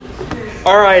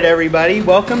All right, everybody.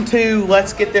 Welcome to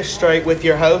Let's Get This Straight with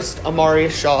your host,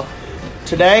 Amarius Shaw.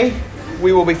 Today,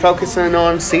 we will be focusing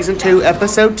on Season 2,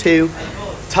 Episode 2,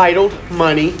 titled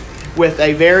Money, with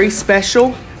a very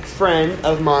special friend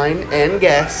of mine and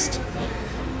guest.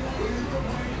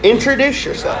 Introduce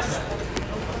yourself.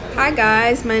 Hi,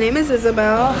 guys. My name is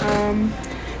Isabel.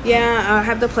 I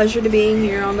have the pleasure to being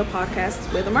here on the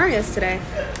podcast with Amarius today.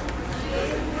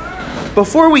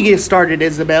 Before we get started,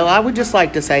 Isabel, I would just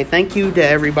like to say thank you to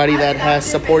everybody that has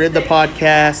supported the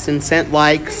podcast and sent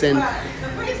likes and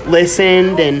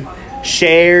listened and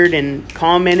shared and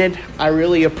commented. I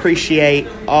really appreciate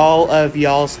all of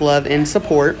y'all's love and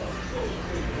support.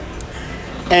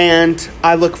 And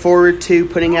I look forward to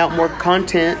putting out more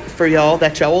content for y'all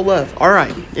that y'all will love. All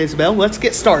right, Isabel, let's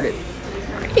get started.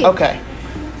 Okay.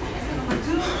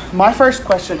 My first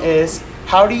question is,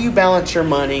 how do you balance your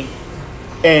money?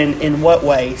 And in what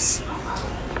ways?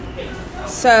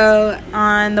 So,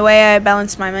 the way I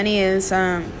balance my money is,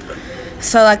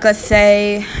 let's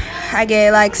say I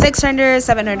get 600,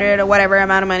 700, or whatever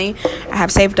amount of money I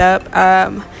have saved up.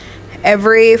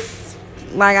 Every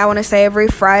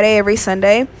Friday, every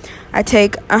Sunday, I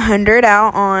take 100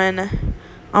 out on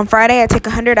Friday. I take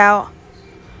 100 out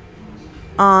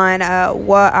on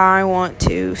what I want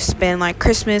to spend, like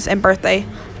Christmas and birthday.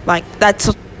 Like,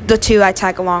 that's the two I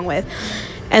tag along with.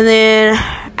 And then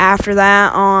after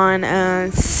that,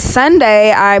 on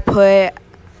Sunday, I put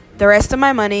the rest of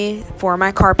my money for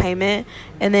my car payment.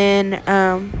 And then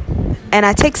and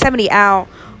I take 70 out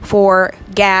for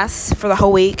gas for the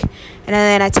whole week. And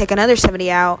then I take another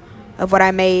 70 out of what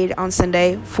I made on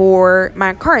Sunday for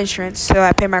my car insurance. So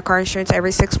I pay my car insurance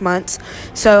every 6 months.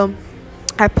 So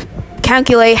I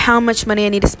calculate how much money I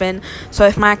need to spend. So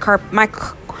if my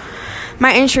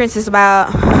insurance is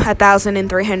about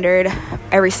 $1,300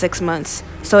 every 6 months,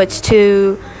 so it's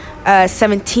to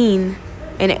 17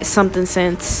 and something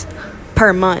cents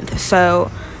per month. So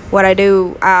what I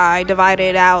do, I divide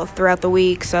it out throughout the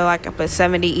week. So I put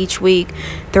 70 each week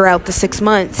throughout the 6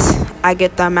 months. I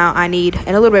get the amount I need,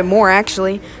 and a little bit more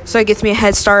actually. So it gets me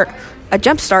a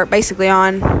jump start, basically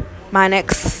on my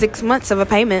next 6 months of a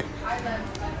payment.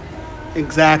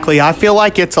 Exactly. I feel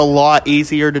like it's a lot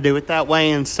easier to do it that way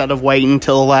instead of waiting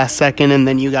until the last second and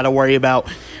then you got to worry about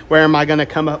where am I going to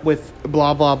come up with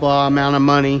blah, blah, blah amount of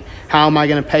money. How am I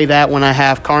going to pay that when I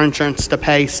have car insurance to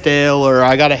pay still, or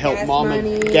I got to help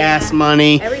gas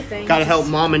money. Everything. Got to help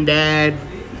mom and dad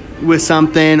with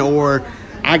something, or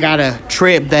I got a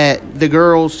trip that the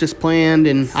girls just planned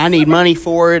and I need money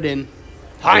for it and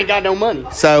I ain't got no money.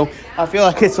 So I feel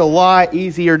like it's a lot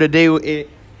easier to do it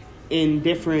in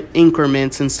different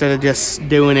increments instead of just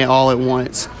doing it all at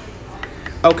once.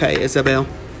 Okay, Isabel.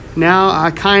 Now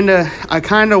I kind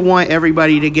of want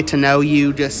everybody to get to know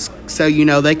you, just so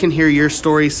they can hear your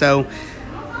story, so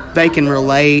they can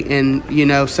relate, and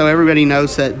so everybody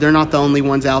knows that they're not the only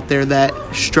ones out there that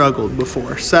struggled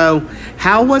before. So,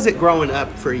 how was it growing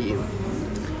up for you?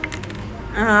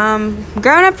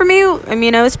 Growing up for me,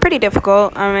 it was pretty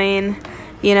difficult. As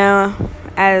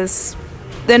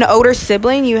an older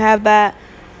sibling, you have that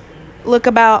look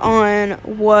about on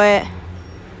what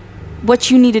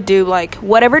you need to do. Like,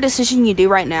 whatever decision you do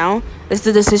right now is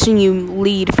the decision you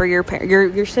lead for your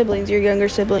siblings, your younger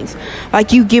siblings.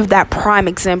 Like, you give that prime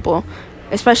example,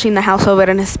 especially in the household of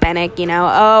an Hispanic.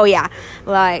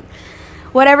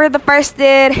 Whatever the first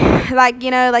did,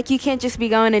 you can't just be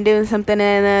going and doing something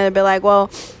and then be like, well,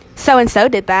 so and so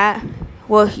did that.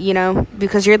 Well,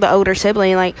 because you're the older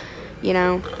sibling,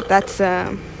 that's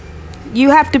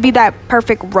you have to be that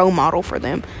perfect role model for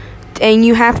them, and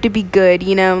you have to be good.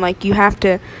 You have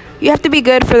to be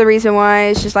good for the reason why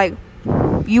it's just like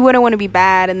you wouldn't want to be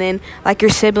bad, and then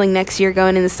your sibling next year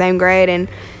going in the same grade and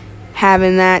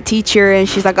having that teacher, and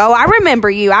she's like, oh, I remember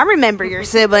you, I remember your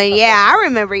sibling, yeah, I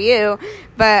remember you.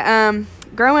 But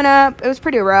growing up, it was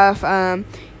pretty rough. To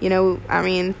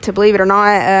believe it or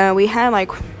not, we had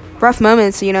rough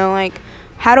moments.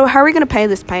 How are we going to pay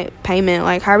this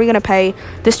payment? How are we going to pay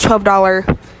this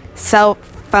 $12 cell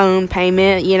phone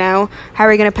payment? How are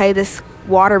we going to pay this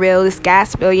water bill, this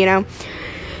gas bill? It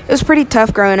was pretty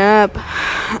tough growing up.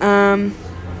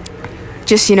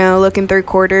 Just, looking through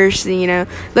quarters,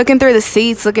 looking through the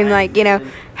seats, looking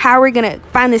how are we going to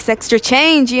find this extra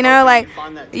change,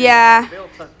 yeah.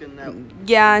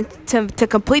 Yeah, to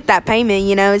complete that payment,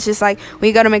 it's just like when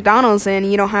you go to McDonald's and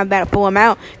you don't have that full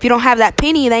amount. If you don't have that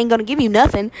penny, they ain't gonna give you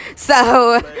nothing.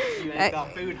 So you ain't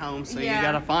got food home, so yeah. You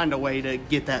gotta find a way to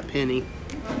get that penny.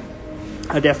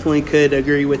 I definitely could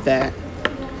agree with that.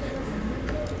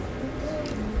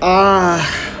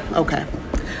 Okay.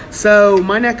 So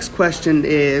my next question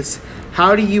is,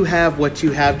 how do you have what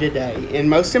you have today? And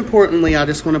most importantly, I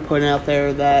just want to put out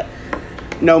there that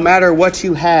no matter what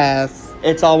you have,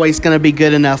 it's always going to be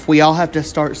good enough. We all have to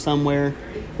start somewhere.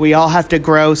 We all have to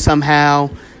grow somehow.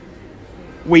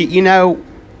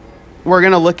 We're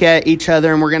going to look at each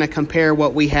other and we're going to compare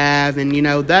what we have. And,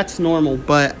 that's normal.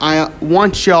 But I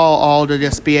want y'all all to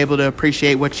just be able to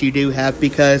appreciate what you do have,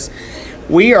 because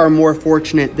we are more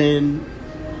fortunate than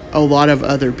a lot of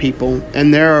other people.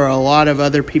 And there are a lot of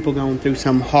other people going through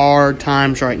some hard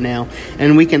times right now.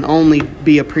 And we can only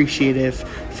be appreciative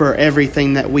for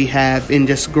everything that we have and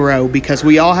just grow, because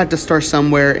we all have to start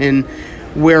somewhere, and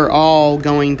we're all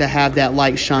going to have that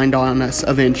light shined on us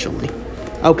eventually.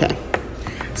 Okay.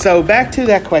 So back to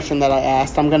that question that I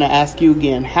asked, I'm going to ask you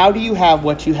again. How do you have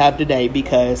what you have today?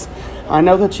 Because I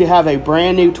know that you have a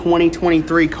brand new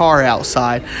 2023 car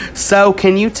outside. So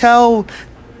can you tell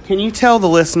the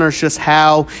listeners just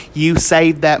how you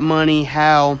saved that money,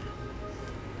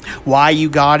 why you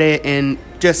got it, and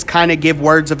just kind of give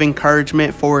words of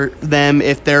encouragement for them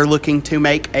if they're looking to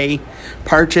make a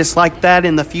purchase like that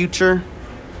in the future?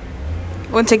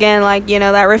 Once again,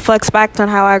 that reflects back on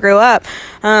how I grew up.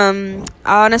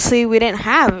 Honestly, we didn't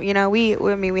have,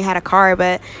 we had a car,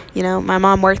 but, my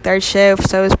mom worked third shift,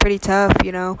 so it was pretty tough,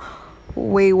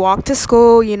 We walked to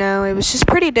school, it was just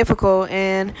pretty difficult.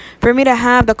 And for me to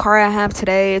have the car I have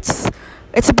today, it's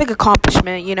a big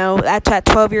accomplishment, That's that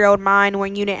 12-year-old mind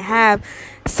when you didn't have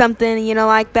something,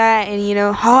 like that. And,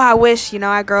 I wish,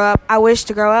 I grow up. I wish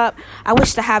to grow up. I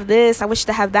wish to have this. I wish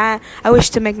to have that. I wish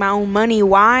to make my own money.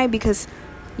 Why? Because,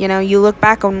 you look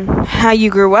back on how you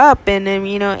grew up, and then,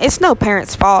 it's no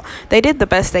parent's fault. They did the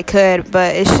best they could,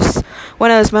 but it's just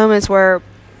one of those moments where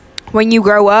when you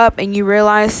grow up and you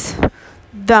realize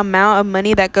the amount of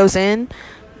money that goes in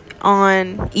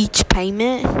on each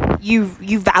payment, you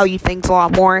value things a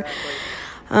lot more.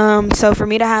 So for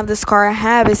me to have this car I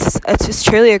have, it's just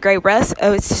truly a great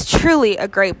it's truly a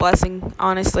great blessing,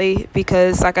 honestly,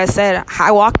 because like I said,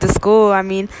 I walked to school. I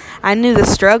mean, I knew the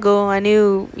struggle. I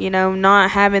knew,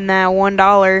 not having that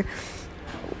 $1,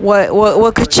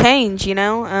 what could change,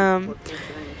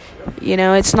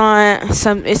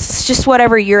 it's just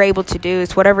whatever you're able to do.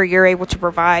 It's whatever you're able to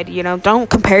provide. Don't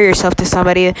compare yourself to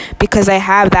somebody because they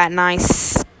have that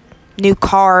nice new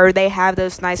car, or they have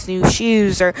those nice new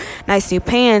shoes or nice new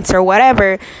pants or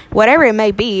whatever it may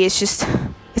be. It's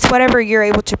whatever you're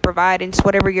able to provide, and it's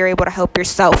whatever you're able to help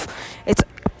yourself. It's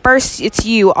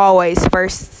you always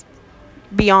first,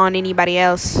 beyond anybody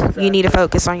else. Exactly. You need to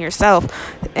focus on yourself.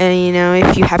 And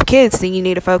if you have kids, then you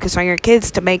need to focus on your kids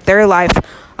to make their life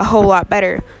a whole lot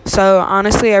better. So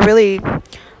honestly,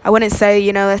 I wouldn't say,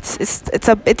 it's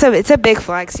a big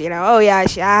flex, oh yeah, I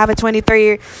have a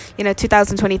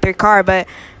 2023 car, but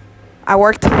I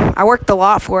worked a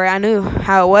lot for it. I knew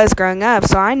how it was growing up,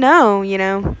 so I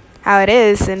know, how it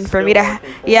is. And for me to,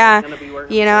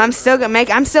 I'm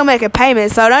still making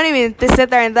payments, so don't even sit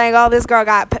there and think, oh, this girl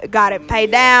got it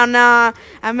paid down. Nah,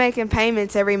 I'm making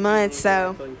payments every month,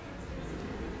 so.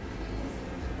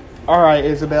 All right,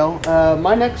 Isabel.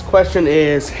 My next question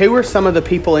is, who are some of the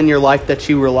people in your life that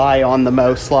you rely on the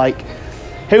most? Like,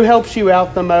 who helps you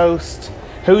out the most?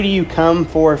 Who do you come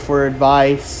for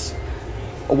advice?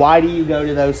 Why do you go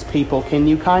to those people? Can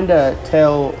you kind of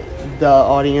tell the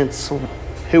audience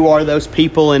who are those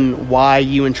people and why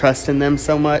you entrust in them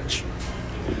so much?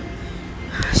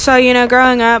 So,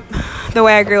 growing up, the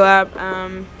way I grew up,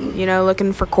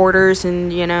 looking for quarters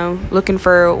and, looking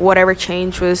for whatever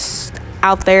change was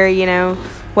out there,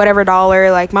 whatever dollar.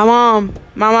 Like my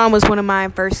mom was one of my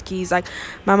first keys. Like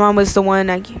my mom was the one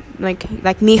like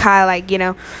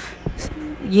Mihai,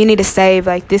 you need to save.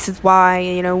 Like this is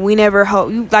why, we never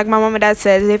hope. Like my mom and dad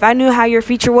said, if I knew how your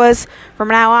future was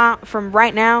from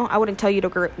right now, I wouldn't tell you to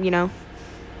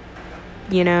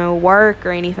work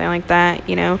or anything like that.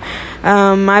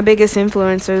 My biggest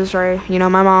influencers are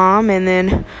my mom, and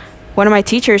then one of my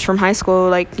teachers from high school.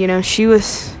 Like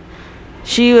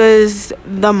she was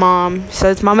the mom. So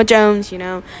it's Mama Jones,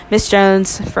 Miss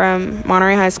Jones from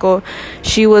Monterey High School.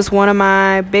 She was one of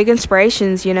my big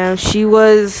inspirations, She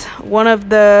was one of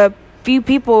the few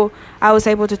people I was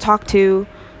able to talk to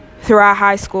throughout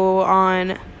high school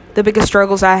on the biggest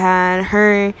struggles I had.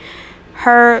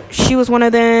 She was one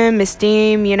of them. Miss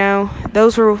Deem,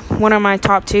 those were one of my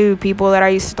top two people that I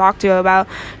used to talk to about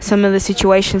some of the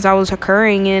situations I was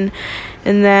occurring in,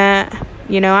 and that,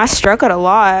 I struggled a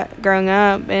lot growing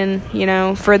up, and,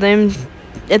 for them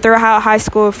throughout high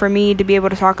school, for me to be able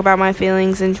to talk about my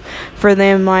feelings, and for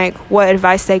them, like, what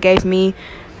advice they gave me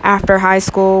after high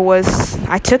school was,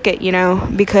 I took it,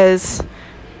 because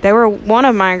they were one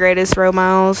of my greatest role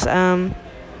models.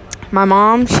 my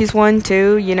mom, she's one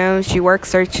too. You know, she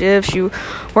works third shift. She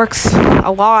works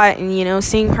a lot, and you know,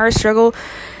 seeing her struggle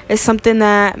is something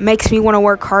that makes me want to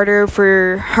work harder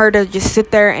for her to just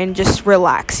sit there and just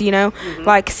relax. You know,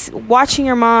 like watching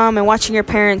your mom and watching your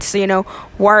parents, you know,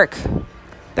 work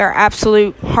their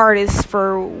absolute hardest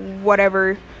for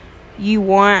whatever you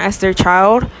want as their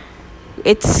child.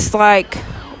 It's like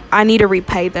I need to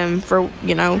repay them for,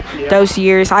 you know, those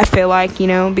years. I feel like, you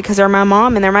know, because they're my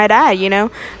mom and they're my dad, you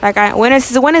know. Like, when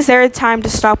is their time to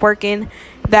stop working?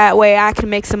 That way I can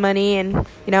make some money and,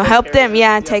 you know, help them.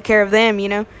 Take care of them, you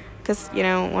know. Because, you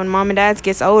know, when mom and dad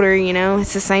gets older, you know,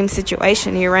 it's the same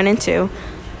situation you run into.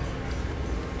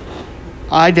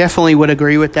 I definitely would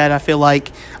agree with that. I feel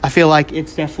like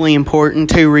it's definitely important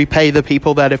to repay the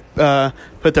people that have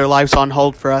put their lives on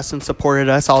hold for us and supported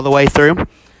us all the way through.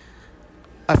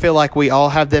 I feel like we all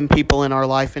have them people in our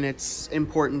life, and it's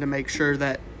important to make sure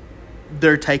that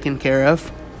they're taken care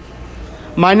of.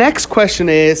 My next question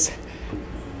is,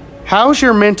 how's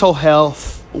your mental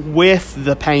health with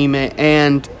the payment,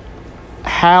 and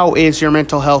how is your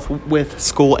mental health with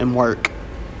school and work?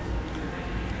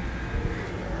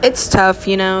 It's tough,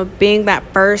 you know, being that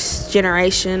first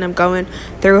generation of going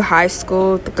through high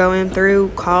school, going through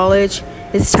college.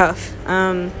 It's tough.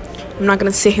 I'm not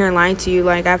going to sit here and lie to you.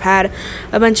 Like, I've had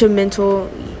a bunch of mental,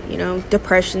 you know,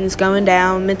 depressions going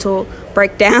down, mental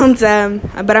breakdowns.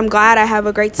 But I'm glad I have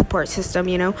a great support system,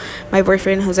 you know. My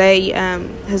boyfriend, Jose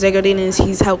Godinez,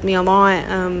 he's helped me a lot.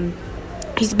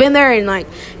 He's been there in, like,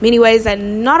 many ways that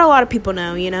not a lot of people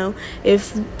know, you know. You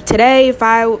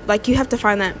have to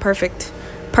find that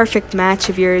perfect match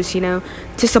of yours, you know,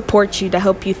 to support you, to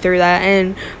help you through that.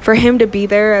 And for him to be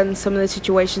there in some of the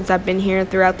situations I've been here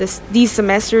throughout these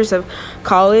semesters of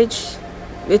college,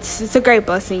 it's a great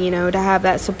blessing, you know, to have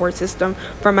that support system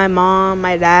from my mom,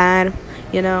 my dad,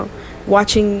 you know,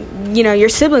 watching, you know, your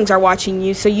siblings are watching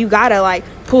you, so you gotta, like,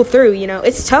 pull through, you know.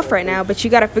 It's tough right now, but you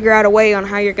gotta figure out a way on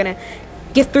how you're gonna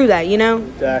get through that, you know.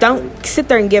 Exactly. Don't sit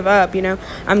there and give up, you know.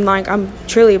 I'm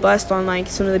truly blessed on, like,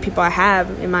 some of the people I have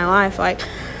in my life. Like,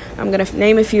 I'm gonna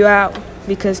name a few out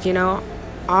because, you know,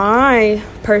 I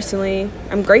personally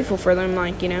am grateful for them,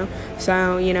 like, you know.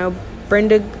 So, you know,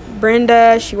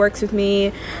 Brenda, she works with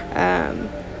me.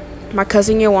 My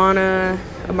cousin Joanna,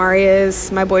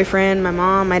 Amarius, my boyfriend, my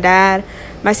mom, my dad,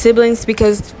 my siblings,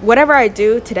 because whatever I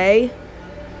do today,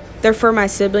 they're for my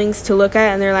siblings to look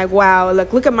at, and they're like, wow,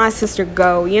 look at my sister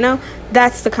go, you know?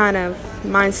 That's the kind of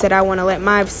mindset I want to let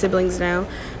my siblings know.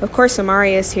 Of course,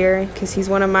 Amari is here because he's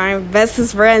one of my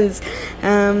bestest friends.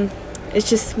 It's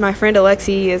just my friend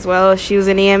Alexi as well. She was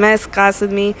in EMS class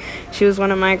with me. She was one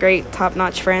of my great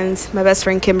top-notch friends. My best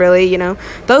friend Kimberly, you know.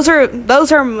 Those are,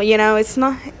 you know,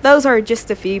 those are just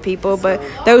a few people, but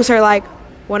those are, like,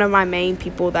 one of my main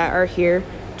people that are here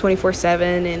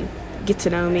 24/7 and get to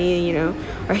know me, you know,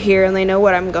 are here, and they know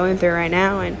what I'm going through right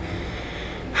now. And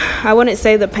I wouldn't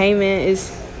say the payment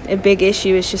is a big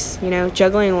issue. It's just, you know,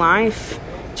 juggling life,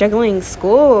 juggling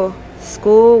school,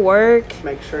 work.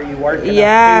 Make sure you work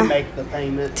enough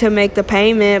to make the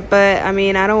payment. But I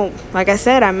mean, like I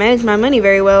said, I manage my money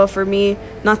very well for me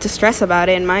not to stress about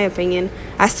it, in my opinion.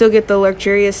 I still get the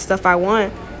luxurious stuff I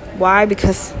want. Why?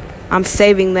 Because I'm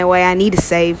saving the way I need to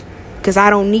save, because I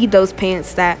don't need those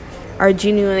pants that are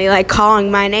genuinely, like, calling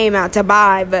my name out to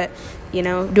buy. But, you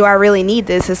know, do I really need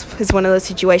this? It's one of those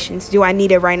situations. Do I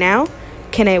need it right now?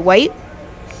 Can I wait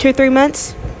 2 or 3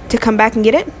 months to come back and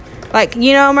get it? Like,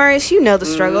 you know, Marius, you know the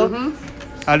struggle.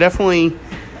 Mm-hmm.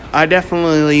 I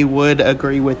definitely would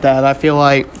agree with that. I feel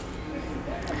like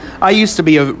I used to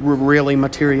be a really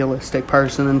materialistic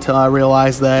person until I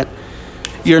realized that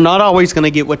you're not always going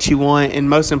to get what you want, and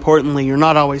most importantly, you're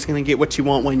not always going to get what you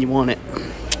want when you want it.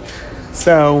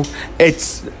 So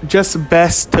it's just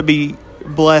best to be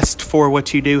blessed for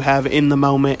what you do have in the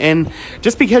moment. And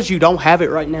just because you don't have it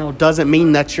right now doesn't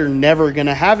mean that you're never going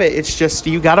to have it. It's just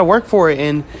you got to work for it.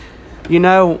 And, you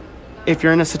know, if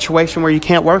you're in a situation where you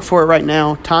can't work for it right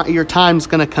now, your time's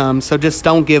going to come. So just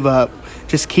don't give up.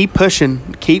 Just keep pushing.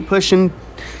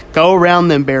 Go around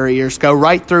them barriers. Go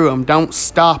right through them. Don't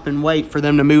stop and wait for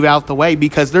them to move out the way,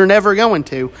 because they're never going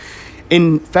to.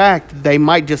 In fact, they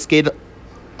might just get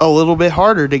a little bit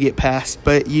harder to get past,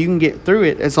 but you can get through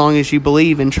it as long as you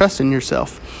believe and trust in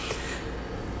yourself.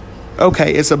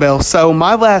 Okay, Isabel, so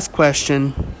my last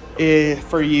question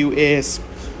for you is,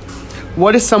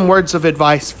 what is some words of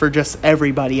advice for just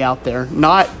everybody out there,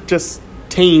 not just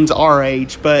teens our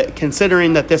age, but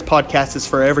considering that this podcast is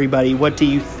for everybody,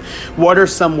 what are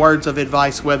some words of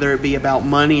advice, whether it be about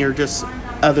money or just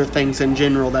other things in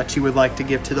general, that you would like to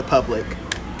give to the public?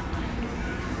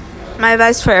 My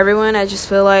advice for everyone, I just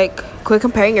feel like quit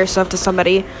comparing yourself to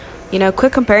somebody.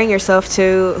 quit comparing yourself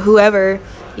to whoever,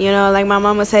 like my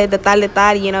mom would say, the tal,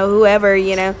 whoever,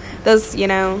 those,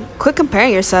 quit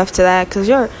comparing yourself to that, because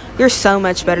you're so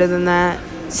much better than that.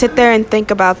 Sit there and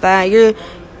think about that.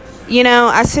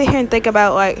 I sit here and think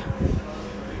about, like,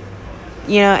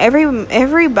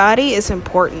 everybody is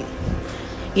important.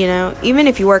 Even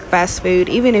if you work fast food,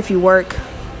 even if you work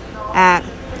at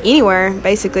anywhere,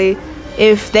 basically,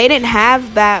 if they didn't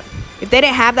have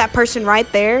that person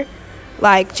right there,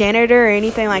 like janitor or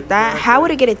anything like that, how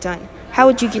would it get it done? How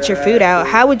would you get your food out?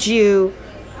 How would you,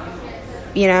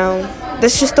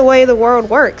 that's just the way the world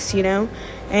works,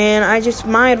 And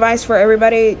my advice for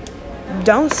everybody,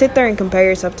 don't sit there and compare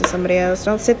yourself to somebody else.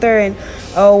 Don't sit there and,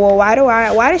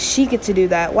 why does she get to do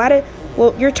that?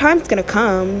 Well, your time's going to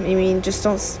come. I mean, just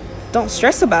don't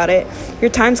stress about it. Your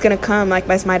time's going to come, like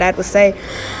as my dad would say.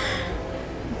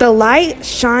 The light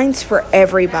shines for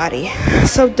everybody.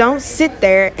 So don't sit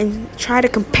there and try to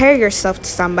compare yourself to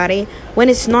somebody when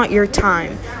it's not your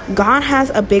time. God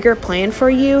has a bigger plan for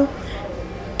you,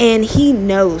 and He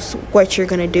knows what you're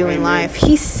going to do in life.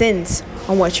 He sends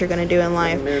on what you're going to do in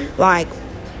life. Amen. Like,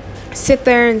 sit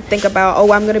there and think about,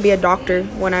 I'm going to be a doctor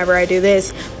whenever I do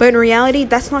this. But in reality,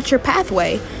 that's not your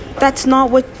pathway. That's not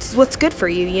what's good for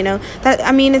you,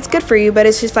 it's good for you, but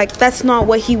it's just like, that's not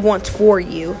what He wants for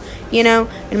you,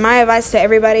 And my advice to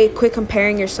everybody, quit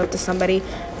comparing yourself to somebody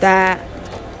that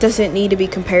doesn't need to be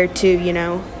compared to,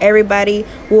 Everybody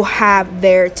will have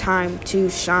their time to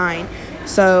shine.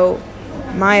 So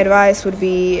my advice would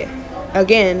be,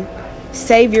 again,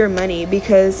 save your money,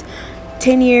 because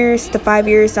 10 years to 5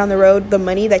 years down the road, the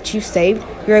money that you saved,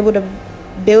 you're able to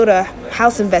build a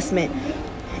house investment.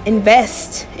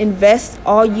 Invest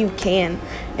all you can.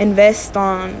 Invest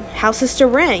on houses to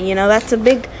rent. That's a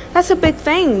big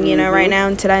thing, right now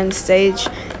in today's stage.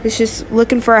 It's just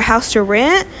looking for a house to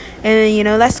rent, and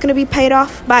that's going to be paid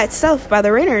off by itself by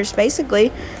the renters,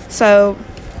 basically. So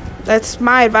that's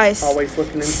my advice. Always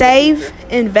looking into save,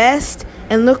 invest,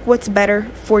 and look what's better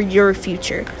for your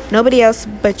future. Nobody else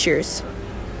but yours.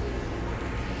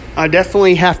 I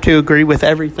definitely have to agree with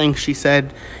everything she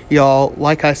said, y'all.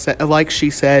 Like she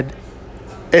said,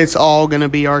 it's all going to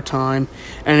be our time,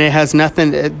 and it has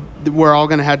nothing. We're all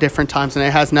going to have different times, and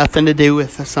it has nothing to do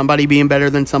with somebody being better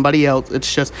than somebody else.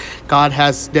 It's just God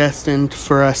has destined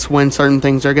for us when certain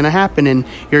things are going to happen, and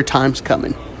your time's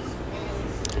coming.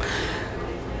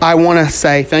 I want to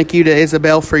say thank you to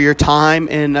Isabel for your time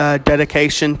and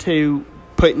dedication to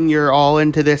putting your all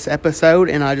into this episode,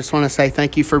 and I just want to say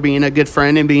thank you for being a good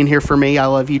friend and being here for me. I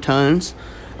love you tons.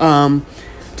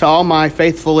 To all my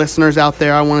faithful listeners out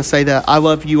there, I want to say that I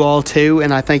love you all too,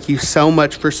 and I thank you so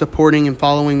much for supporting and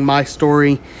following my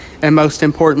story, and most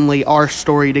importantly, our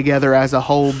story together as a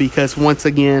whole, because once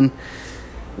again,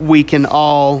 we can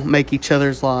all make each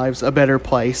other's lives a better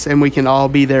place, and we can all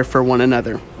be there for one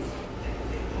another.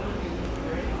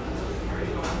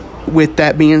 With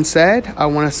that being said, I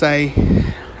want to say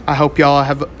I hope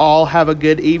y'all all have a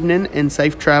good evening and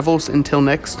safe travels. Until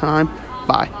next time,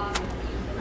 bye.